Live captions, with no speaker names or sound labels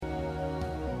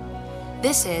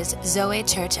This is ZOE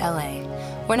Church LA.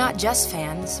 We're not just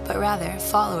fans, but rather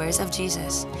followers of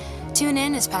Jesus. Tune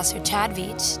in as Pastor Chad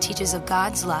Veach teaches of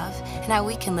God's love and how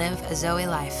we can live a ZOE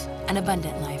life, an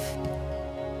abundant life.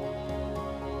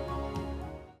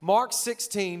 Mark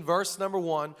 16, verse number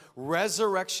 1,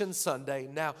 Resurrection Sunday.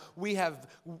 Now, we have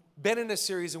been in a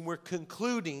series and we're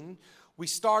concluding. We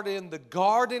started in the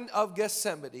Garden of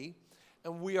Gethsemane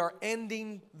and we are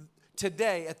ending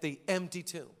today at the empty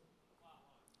tomb.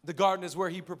 The garden is where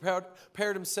he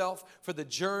prepared himself for the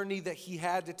journey that he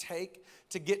had to take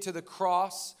to get to the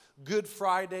cross. Good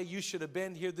Friday, you should have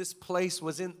been here. This place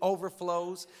was in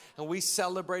overflows, and we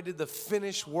celebrated the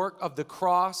finished work of the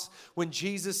cross when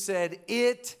Jesus said,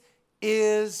 "It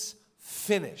is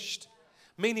finished."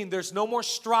 Meaning there's no more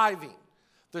striving.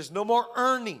 There's no more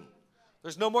earning.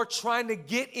 There's no more trying to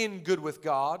get in good with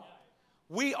God.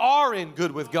 We are in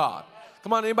good with God.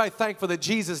 Come on, anybody thankful that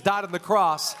Jesus died on the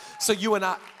cross so you and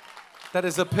I, that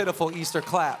is a pitiful Easter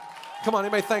clap. Come on,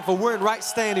 anybody thankful we're in right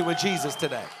standing with Jesus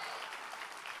today.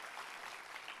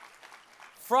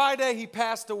 Friday, he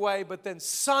passed away, but then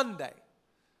Sunday,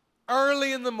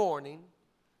 early in the morning,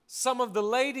 some of the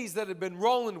ladies that had been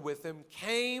rolling with him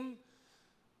came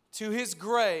to his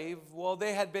grave. Well,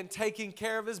 they had been taking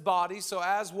care of his body, so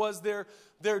as was their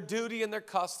duty and their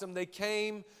custom, they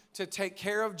came to take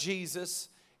care of Jesus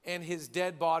and his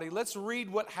dead body. Let's read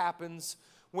what happens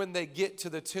when they get to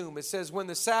the tomb. It says, when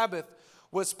the Sabbath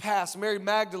was past, Mary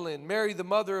Magdalene, Mary the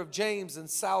mother of James, and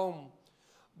Salome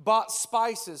bought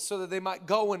spices so that they might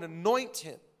go and anoint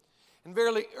him. And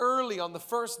very early on the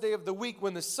first day of the week,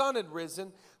 when the sun had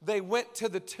risen, they went to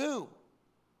the tomb.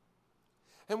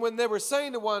 And when they were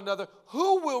saying to one another,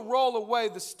 "Who will roll away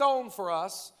the stone for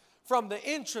us from the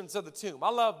entrance of the tomb?" I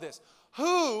love this.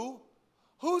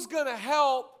 Who's going to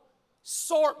help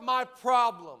sort my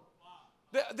problem?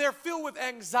 They're filled with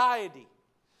anxiety.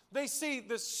 They see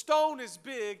the stone is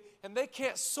big and they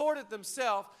can't sort it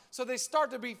themselves. So they start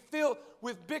to be filled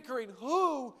with bickering.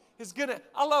 Who is going to?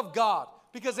 I love God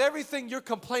because everything you're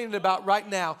complaining about right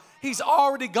now, he's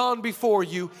already gone before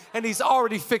you and he's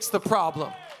already fixed the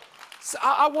problem. So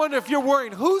I wonder if you're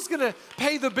worrying, who's going to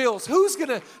pay the bills? Who's going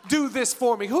to do this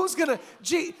for me? Who's going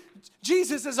to?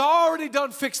 Jesus has already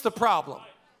done fixed the problem.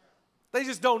 They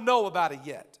just don't know about it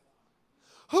yet.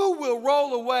 Who will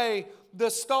roll away the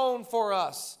stone for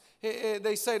us?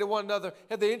 They say to one another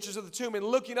at the entrance of the tomb. And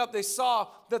looking up, they saw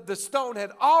that the stone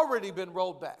had already been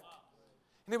rolled back.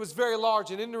 And it was very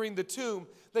large. And entering the tomb,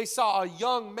 they saw a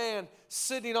young man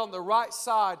sitting on the right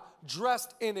side,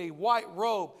 dressed in a white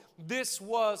robe. This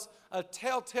was a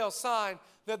telltale sign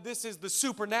that this is the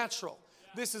supernatural.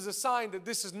 This is a sign that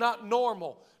this is not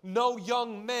normal. No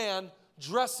young man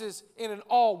dresses in an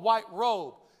all-white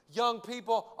robe. Young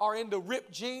people are into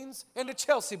ripped jeans and the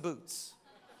Chelsea boots.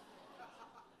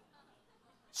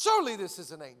 Surely this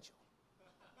is an angel.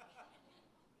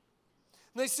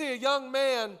 And they see a young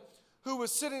man who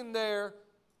was sitting there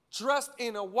dressed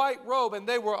in a white robe, and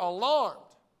they were alarmed.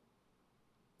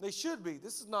 They should be.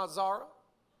 This is not Zara.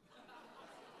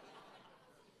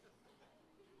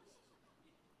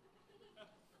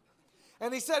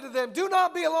 And he said to them, "Do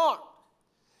not be alarmed.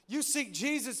 You seek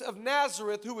Jesus of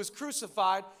Nazareth who was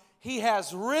crucified. He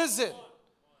has risen.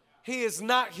 He is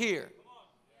not here."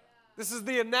 This is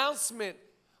the announcement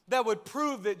that would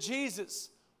prove that Jesus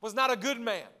was not a good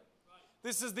man.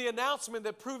 This is the announcement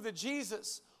that proved that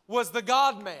Jesus was the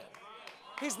God-man.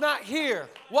 He's not here.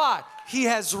 Why? He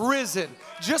has risen.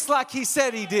 Just like he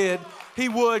said he did, he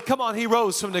would. Come on, he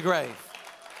rose from the grave.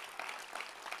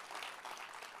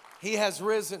 He has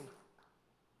risen.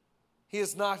 He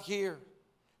is not here.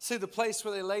 See the place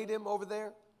where they laid him over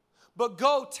there? But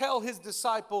go tell his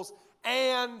disciples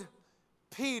and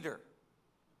Peter.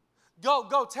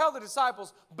 Go tell the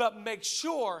disciples, but make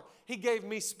sure he gave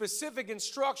me specific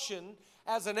instruction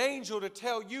as an angel to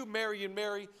tell you,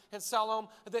 Mary and Salome.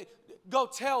 Go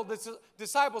tell the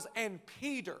disciples and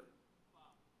Peter.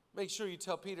 Make sure you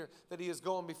tell Peter that he is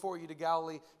going before you to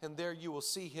Galilee, and there you will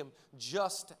see him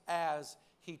just as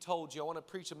he told you. I want to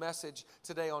preach a message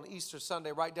today on Easter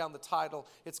Sunday. Write down the title.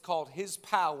 It's called "His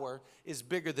Power is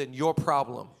Bigger Than Your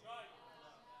Problem."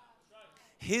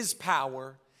 His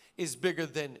power is bigger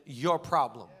than your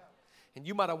problem. And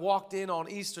you might have walked in on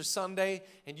Easter Sunday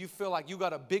and you feel like you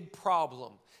got a big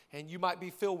problem. And you might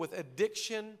be filled with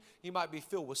addiction. You might be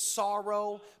filled with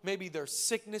sorrow. Maybe there's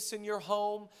sickness in your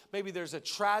home. Maybe there's a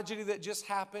tragedy that just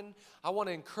happened. I want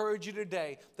to encourage you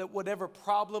today that whatever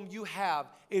problem you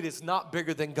have, it is not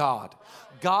bigger than God.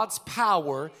 God's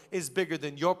power is bigger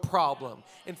than your problem.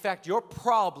 In fact, your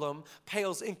problem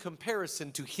pales in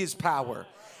comparison to his power.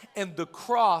 And the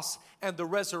cross and the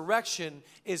resurrection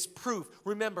is proof.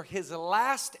 Remember, his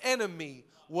last enemy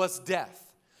was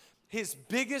death. His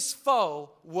biggest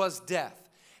foe was death.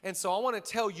 And so I want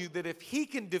to tell you that if he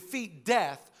can defeat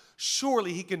death,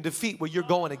 surely he can defeat what you're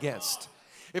going against.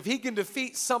 If he can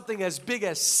defeat something as big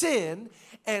as sin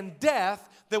and death,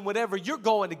 then whatever you're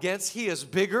going against, he is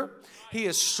bigger, he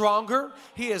is stronger,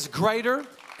 he is greater,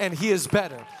 and he is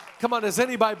better. Come on, does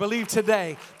anybody believe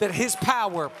today that his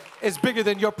power is bigger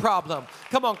than your problem?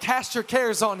 Come on, cast your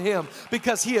cares on him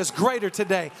because he is greater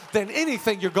today than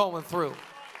anything you're going through.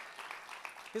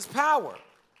 His power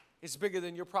is bigger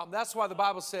than your problem. That's why the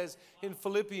Bible says in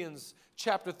Philippians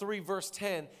chapter 3, verse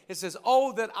 10, it says,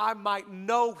 oh, that I might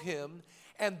know him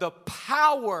and the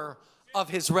power of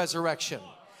his resurrection.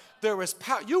 There is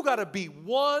power. You got to be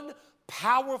one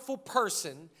powerful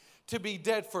person to be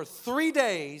dead for 3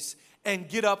 days and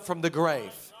get up from the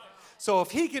grave. So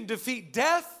if he can defeat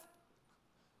death,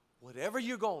 whatever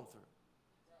you're going through,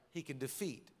 he can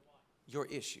defeat your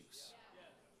issues.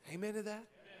 Amen to that?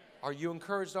 Are you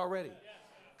encouraged already?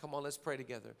 Come on, let's pray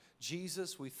together.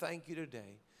 Jesus, we thank you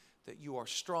today that you are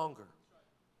stronger,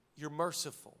 you're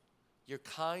merciful, you're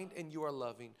kind, and you are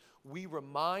loving. We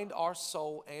remind our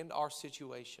soul and our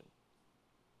situation.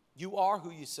 You are who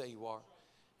you say you are.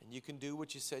 And you can do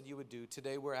what you said you would do.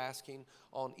 Today we're asking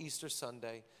on Easter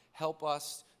Sunday, help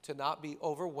us to not be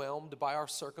overwhelmed by our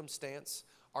circumstance,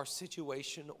 our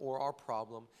situation, or our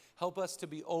problem. Help us to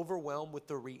be overwhelmed with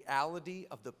the reality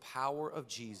of the power of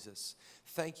Jesus.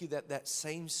 Thank you that that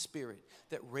same Spirit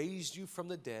that raised you from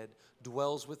the dead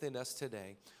dwells within us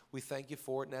today. We thank you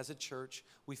for it. And as a church,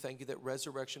 we thank you that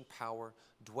resurrection power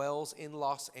dwells in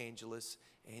Los Angeles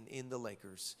and in the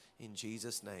Lakers. In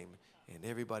Jesus' name. And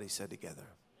everybody said together.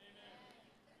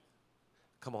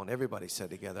 Come on, everybody said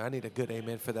together. I need a good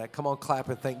amen for that. Come on, clap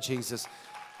and thank Jesus.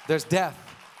 There's death,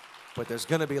 but there's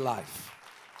going to be life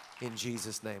in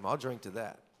Jesus' name. I'll drink to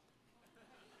that.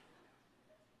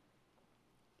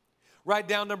 Write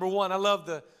down number one. I love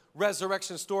the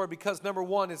resurrection story because number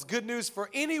one, it's good news for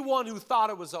anyone who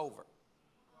thought it was over.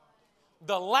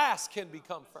 The last can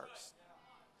become first.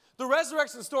 The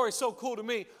resurrection story is so cool to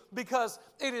me because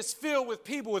it is filled with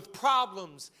people with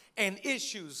problems and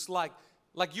issues like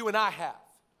you and I have.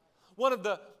 One of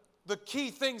the key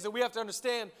things that we have to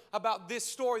understand about this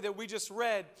story that we just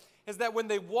read is that when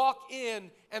they walk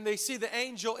in and they see the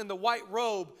angel in the white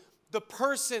robe, the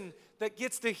person that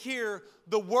gets to hear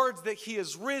the words that he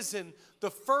is risen, the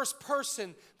first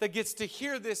person that gets to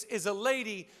hear this is a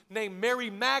lady named Mary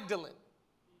Magdalene.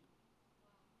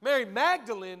 Mary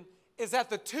Magdalene is at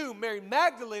the tomb. Mary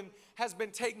Magdalene has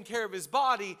been taking care of his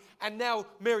body, and now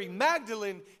Mary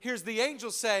Magdalene hears the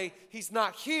angel say, he's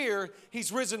not here,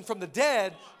 he's risen from the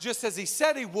dead, just as he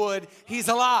said he would, he's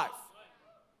alive.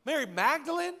 Mary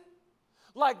Magdalene?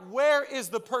 Like, where is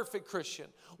the perfect Christian?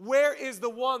 Where is the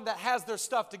one that has their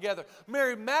stuff together?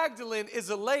 Mary Magdalene is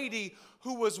a lady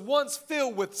who was once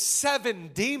filled with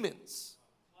 7 demons.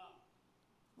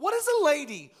 What is a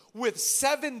lady with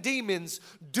 7 demons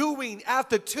doing at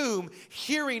the tomb,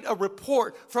 hearing a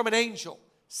report from an angel?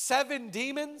 7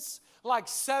 demons? Like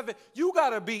 7. You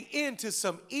got to be into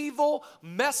some evil,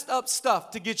 messed up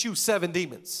stuff to get you 7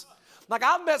 demons. Like,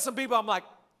 I've met some people, I'm like,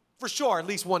 for sure, at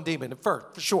least 1 demon at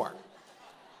first, for sure.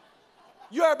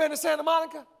 You ever been to Santa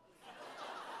Monica?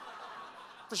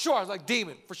 For sure. I was like,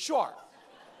 demon, for sure.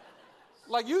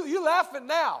 Like, you laughing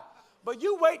now. But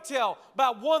you wait till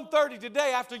about 1:30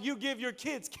 today after you give your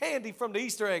kids candy from the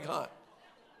Easter egg hunt.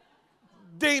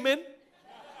 Demon.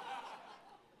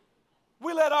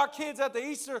 We let our kids at the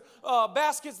Easter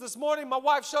baskets this morning. My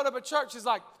wife showed up at church. She's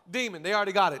like, demon. They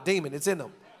already got it. Demon. It's in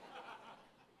them.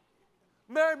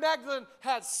 Mary Magdalene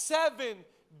had 7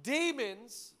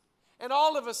 demons. And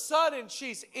all of a sudden,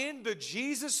 she's in the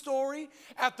Jesus story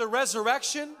at the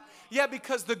resurrection. Yeah,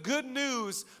 because the good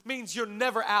news means you're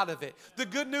never out of it. The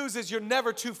good news is you're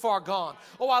never too far gone.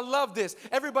 Oh, I love this.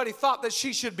 Everybody thought that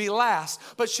she should be last,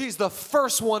 but she's the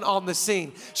first one on the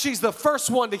scene. She's the first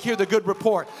one to hear the good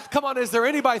report. Come on, is there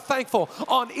anybody thankful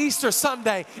on Easter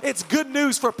Sunday? It's good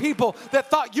news for people that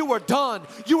thought you were done.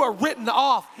 You are written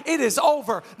off. It is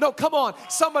over. No, come on.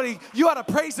 Somebody, you ought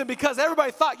to praise him because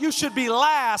everybody thought you should be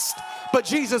last, but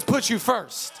Jesus put you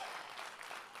first.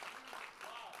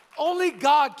 Only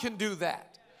God can do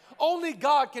that. Only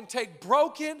God can take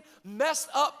broken, messed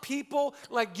up people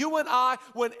like you and I.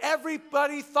 When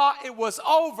everybody thought it was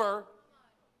over,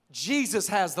 Jesus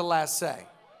has the last say.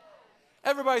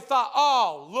 Everybody thought,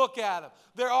 oh, look at them.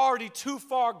 They're already too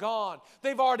far gone.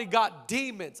 They've already got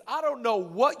demons. I don't know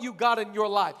what you got in your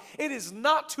life. It is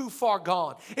not too far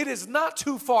gone. It is not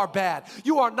too far bad.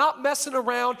 You are not messing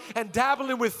around and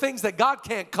dabbling with things that God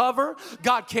can't cover,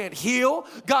 God can't heal,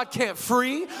 God can't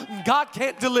free, God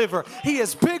can't deliver. He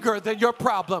is bigger than your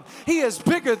problem. He is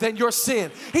bigger than your sin.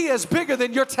 He is bigger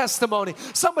than your testimony.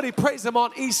 Somebody praise Him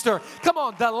on Easter. Come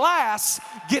on, the last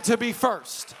get to be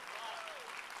first.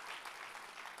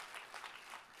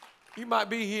 You might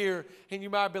be here and you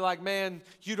might be like, man,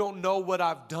 you don't know what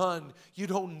I've done. You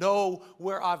don't know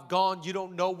where I've gone. You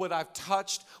don't know what I've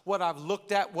touched, what I've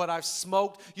looked at, what I've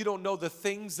smoked. You don't know the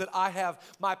things that I have.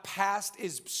 My past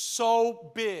is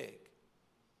so big.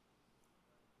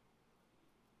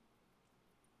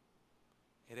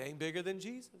 It ain't bigger than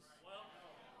Jesus.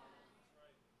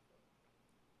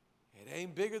 It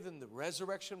ain't bigger than the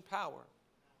resurrection power.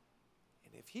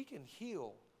 And if He can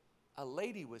heal a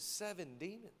lady with 7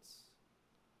 demons,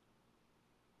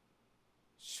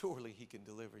 surely He can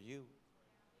deliver you.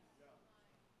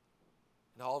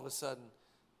 And all of a sudden,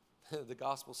 the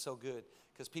gospel's so good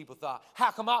because people thought,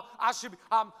 how come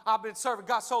I've been serving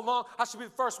God so long, I should be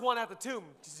the first one at the tomb.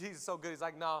 Jesus is so good. He's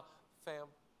like, nah, fam.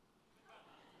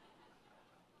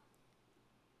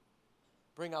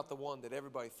 Bring out the one that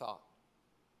everybody thought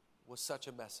was such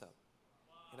a mess up.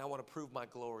 And I want to prove my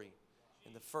glory.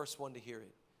 And the first one to hear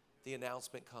it, the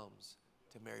announcement comes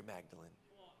to Mary Magdalene.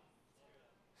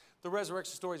 The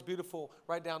resurrection story is beautiful.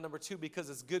 Write down number 2 because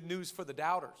it's good news for the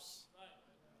doubters.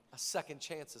 A second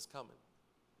chance is coming.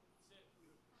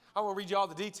 I won't read you all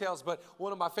the details, but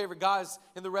one of my favorite guys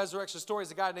in the resurrection story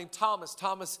is a guy named Thomas.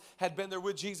 Thomas had been there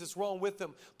with Jesus, rolling with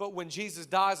him. But when Jesus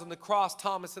dies on the cross,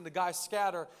 Thomas and the guys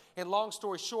scatter. And long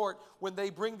story short, when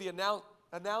they bring the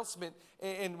announcement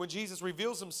and when Jesus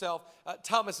reveals Himself,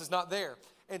 Thomas is not there.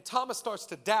 And Thomas starts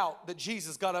to doubt that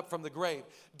Jesus got up from the grave.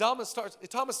 Thomas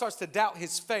starts to doubt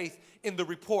his faith in the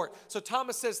report. So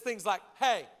Thomas says things like,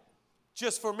 hey,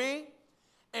 just for me,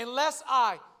 unless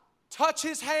I touch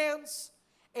His hands,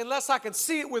 unless I can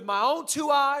see it with my own 2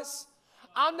 eyes,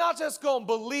 I'm not just going to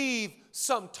believe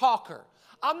some talker.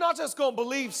 I'm not just going to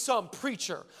believe some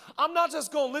preacher. I'm not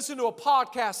just going to listen to a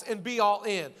podcast and be all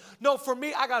in. No, for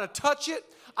me, I got to touch it.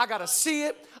 I got to see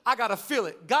it. I got to feel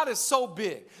it. God is so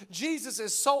big. Jesus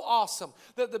is so awesome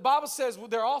that the Bible says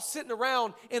they're all sitting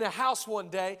around in a house one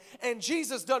day and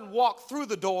Jesus doesn't walk through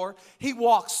the door. He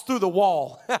walks through the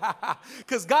wall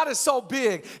because God is so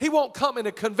big. He won't come in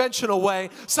a conventional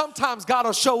way. Sometimes God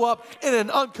will show up in an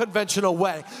unconventional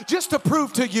way just to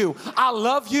prove to you, I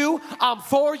love you. I'm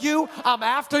for you. I'm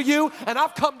after you. And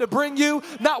I've come to bring you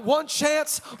not one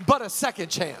chance, but a second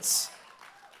chance.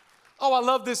 Oh, I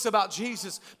love this about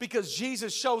Jesus because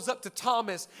Jesus shows up to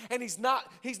Thomas and he's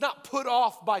not put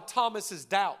off by Thomas's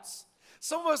doubts.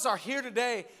 Some of us are here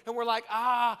today and we're like,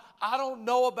 I don't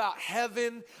know about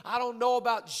heaven. I don't know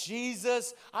about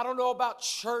Jesus. I don't know about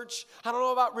church. I don't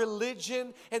know about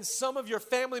religion. And some of your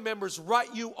family members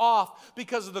write you off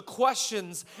because of the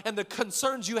questions and the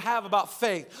concerns you have about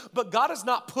faith. But God is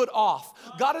not put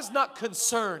off. God is not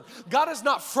concerned. God is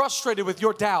not frustrated with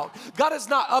your doubt. God is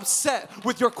not upset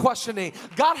with your questioning.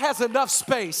 God has enough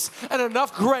space and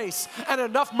enough grace and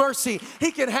enough mercy.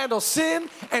 He can handle sin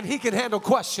and He can handle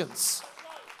questions.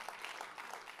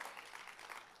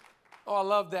 Oh, I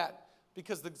love that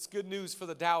because it's good news for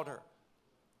the doubter.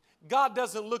 God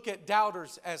doesn't look at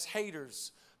doubters as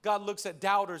haters. God looks at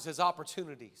doubters as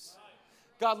opportunities.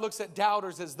 God looks at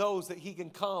doubters as those that He can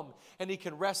come and He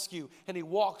can rescue. And He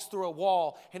walks through a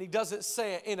wall and He doesn't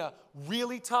say it in a,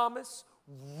 really, Thomas?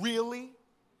 Really?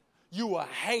 You a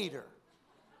hater.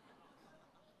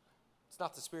 It's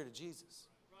not the spirit of Jesus.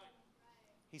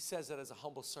 He says that as a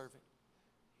humble servant.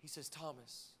 He says,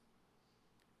 Thomas,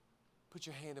 put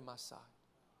your hand in my side.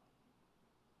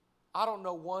 I don't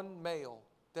know one male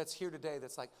that's here today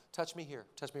that's like, touch me here,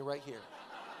 touch me right here.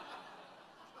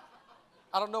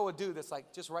 I don't know a dude that's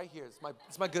like, just right here,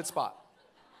 it's my good spot.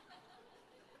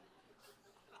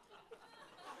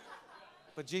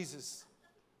 But Jesus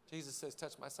says,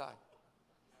 touch my side.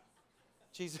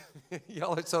 Jesus,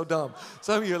 y'all are so dumb.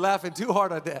 Some of you are laughing too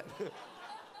hard at that.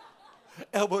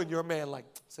 Elbowing your man like,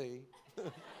 see.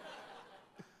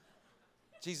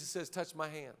 Jesus says, touch my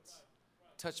hands,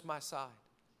 touch my side.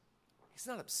 He's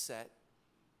not upset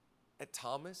at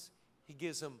Thomas. He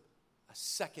gives him a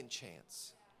second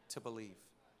chance to believe.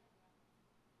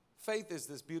 Faith is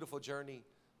this beautiful journey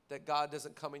that God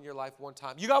doesn't come in your life one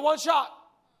time. You got one shot.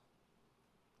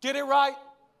 Get it right.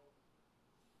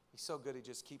 He's so good, He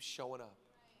just keeps showing up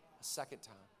a second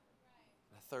time,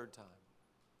 and a third time.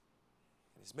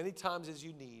 And as many times as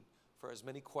you need for as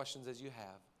many questions as you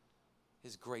have,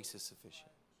 His grace is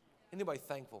sufficient. Anybody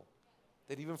thankful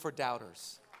that even for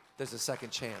doubters, there's a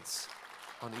second chance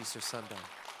on Easter Sunday?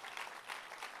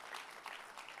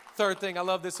 Third thing, I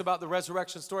love this about the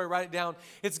resurrection story. Write it down.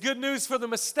 It's good news for the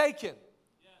mistaken.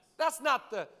 That's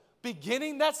not the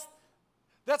beginning. That's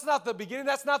not the beginning.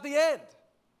 That's not the end.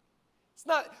 It's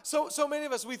not. So many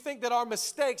of us, we think that our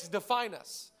mistakes define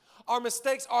us. Our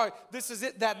mistakes are, this is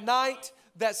it, that night,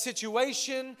 that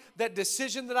situation, that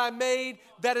decision that I made,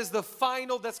 that is the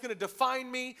final, that's going to define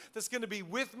me, that's going to be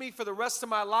with me for the rest of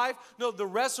my life. No, the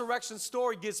resurrection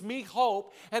story gives me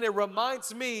hope, and it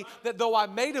reminds me that though I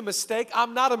made a mistake,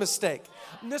 I'm not a mistake.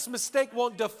 And this mistake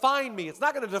won't define me. It's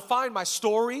not going to define my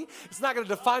story. It's not going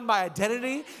to define my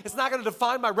identity. It's not going to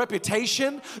define my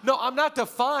reputation. No, I'm not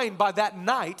defined by that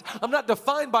night. I'm not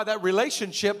defined by that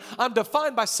relationship. I'm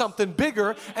defined by something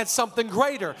bigger and something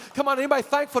greater. Come on, anybody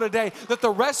thankful today that the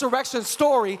resurrection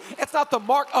story, it's not the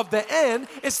mark of the end,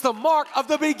 it's the mark of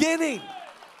the beginning.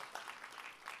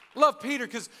 Love Peter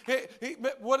because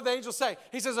what did the angel say?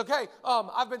 He says, okay,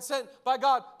 I've been sent by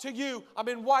God to you. I'm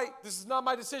in white. This is not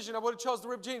my decision. I would have chose the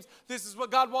ripped jeans. This is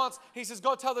what God wants. He says,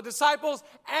 go tell the disciples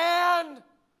and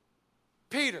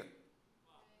Peter.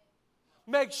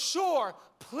 Make sure,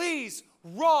 please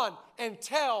run and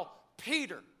tell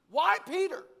Peter. Why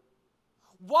Peter?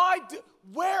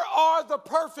 Where are the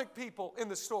perfect people in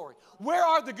the story? Where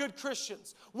are the good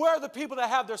Christians? Where are the people that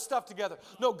have their stuff together?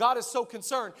 No, God is so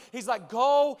concerned. He's like,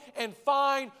 go and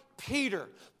find Peter.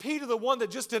 Peter, the one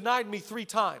that just denied me 3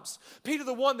 times. Peter,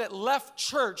 the one that left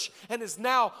church and is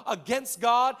now against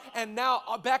God and now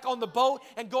back on the boat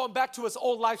and going back to his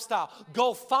old lifestyle.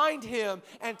 Go find him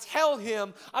and tell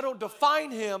him, I don't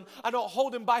define him. I don't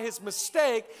hold him by his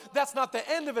mistake. That's not the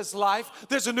end of his life.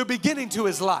 There's a new beginning to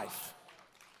his life.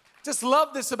 Just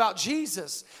love this about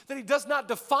Jesus, that he does not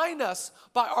define us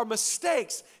by our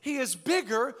mistakes. He is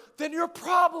bigger than your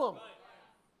problem.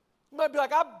 You might be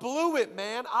like, I blew it,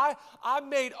 man. I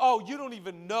made, you don't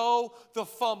even know the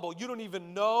fumble. You don't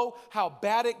even know how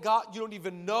bad it got. You don't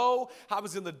even know how I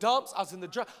was in the dumps. I was in the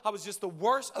drum. I was just the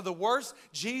worst of the worst.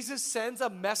 Jesus sends a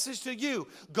message to you.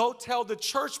 Go tell the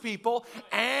church people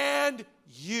and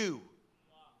you.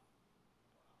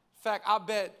 In fact, I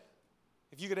bet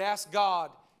if you could ask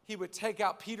God, he would take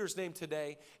out Peter's name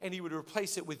today and he would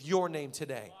replace it with your name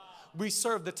today. We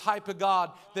serve the type of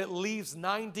God that leaves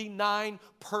 99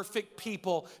 perfect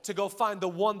people to go find the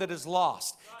one that is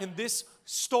lost. In this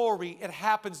story, it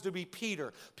happens to be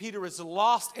Peter. Peter is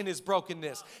lost in his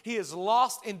brokenness. He is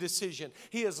lost in decision.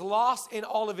 He is lost in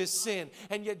all of his sin.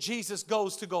 And yet Jesus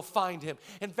goes to go find him.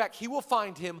 In fact, he will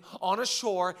find him on a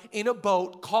shore, in a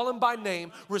boat, call him by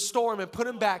name, restore him and put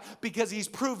him back because he's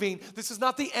proving this is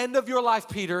not the end of your life,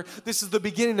 Peter. This is the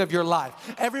beginning of your life.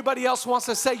 Everybody else wants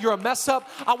to say you're a mess up.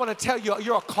 I want to tell you,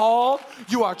 you're called,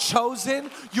 you are chosen,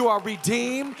 you are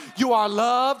redeemed, you are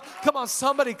loved. Come on,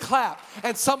 somebody clap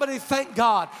and somebody thank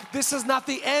God. This is not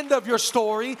the end of your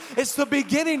story. It's the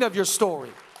beginning of your story.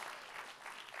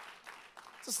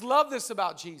 Just love this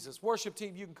about Jesus. Worship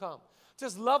team, you can come.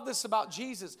 Just love this about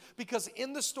Jesus because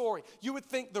in the story, you would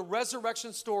think the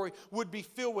resurrection story would be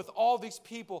filled with all these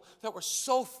people that were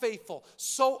so faithful,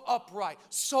 so upright,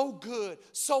 so good,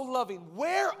 so loving.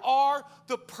 Where are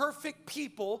the perfect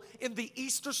people in the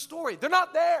Easter story? They're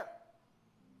not there.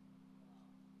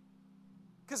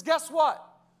 Because guess what?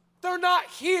 They're not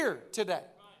here today.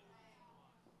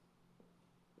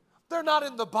 They're not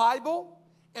in the Bible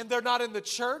and they're not in the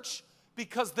church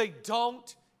because they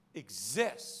don't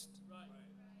exist.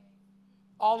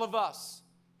 All of us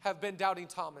have been doubting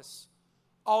Thomas.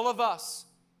 All of us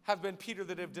have been Peter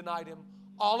that have denied him.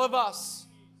 All of us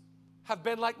have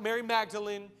been like Mary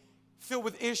Magdalene, filled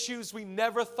with issues we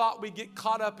never thought we'd get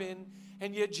caught up in.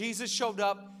 And yet Jesus showed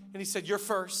up and he said, you're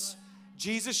first.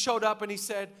 Jesus showed up and he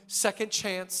said, second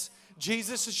chance.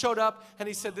 Jesus showed up and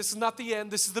he said, this is not the end,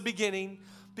 this is the beginning.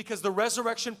 Because the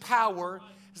resurrection power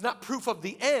is not proof of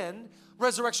the end.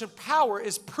 Resurrection power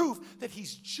is proof that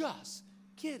he's just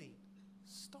getting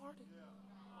started.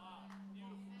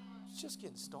 He's just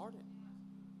getting started.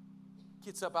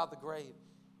 Gets up out of the grave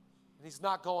and he's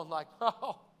not going like,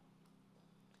 oh,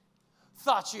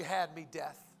 thought you had me,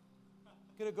 death.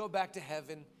 Gonna go back to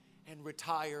heaven and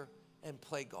retire and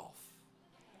play golf.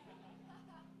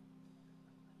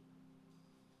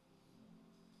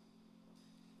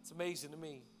 It's amazing to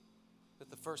me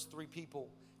that the first 3 people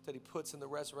that he puts in the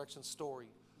resurrection story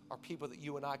are people that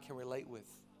you and I can relate with.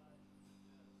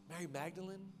 Mary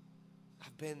Magdalene,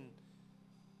 I've been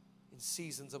in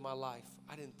seasons of my life.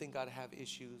 I didn't think I'd have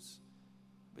issues,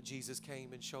 but Jesus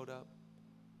came and showed up.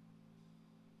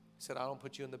 He said, I don't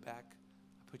put you in the back.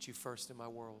 I put you first in my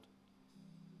world.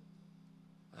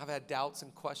 I've had doubts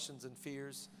and questions and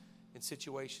fears in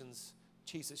situations.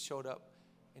 Jesus showed up,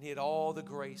 and he had all the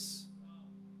grace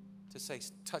to say,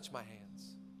 touch my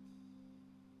hands.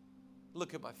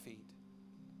 Look at my feet.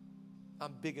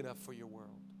 I'm big enough for your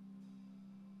world.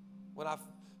 When I've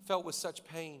felt with such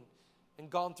pain and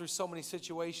gone through so many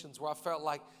situations where I felt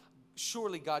like,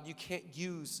 surely, God, you can't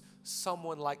use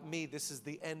someone like me. This is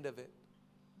the end of it.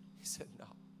 He said, no.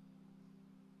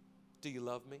 Do you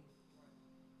love me?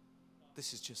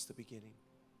 This is just the beginning.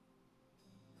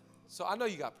 So I know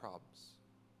you got problems.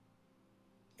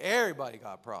 Everybody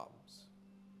got problems.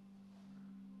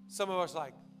 Some of us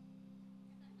like,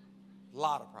 a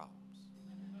lot of problems.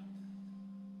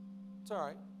 It's all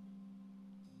right.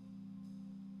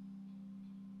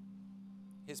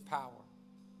 His power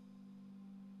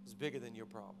is bigger than your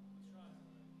problem.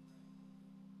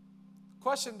 The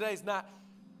question today is not,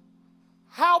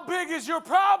 how big is your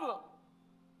problem?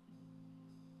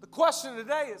 The question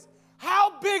today is,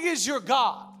 how big is your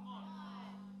God?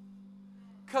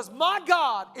 Because my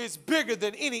God is bigger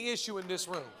than any issue in this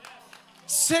room.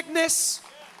 Sickness,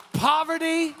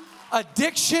 poverty,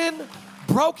 addiction,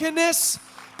 brokenness.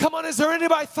 Come on, is there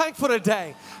anybody thankful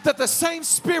today that the same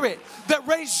Spirit that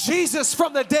raised Jesus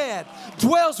from the dead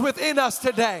dwells within us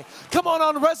today? Come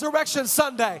on Resurrection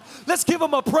Sunday, let's give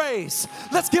him a praise.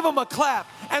 Let's give him a clap.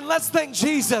 And let's thank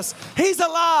Jesus. He's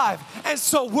alive, and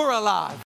so we're alive.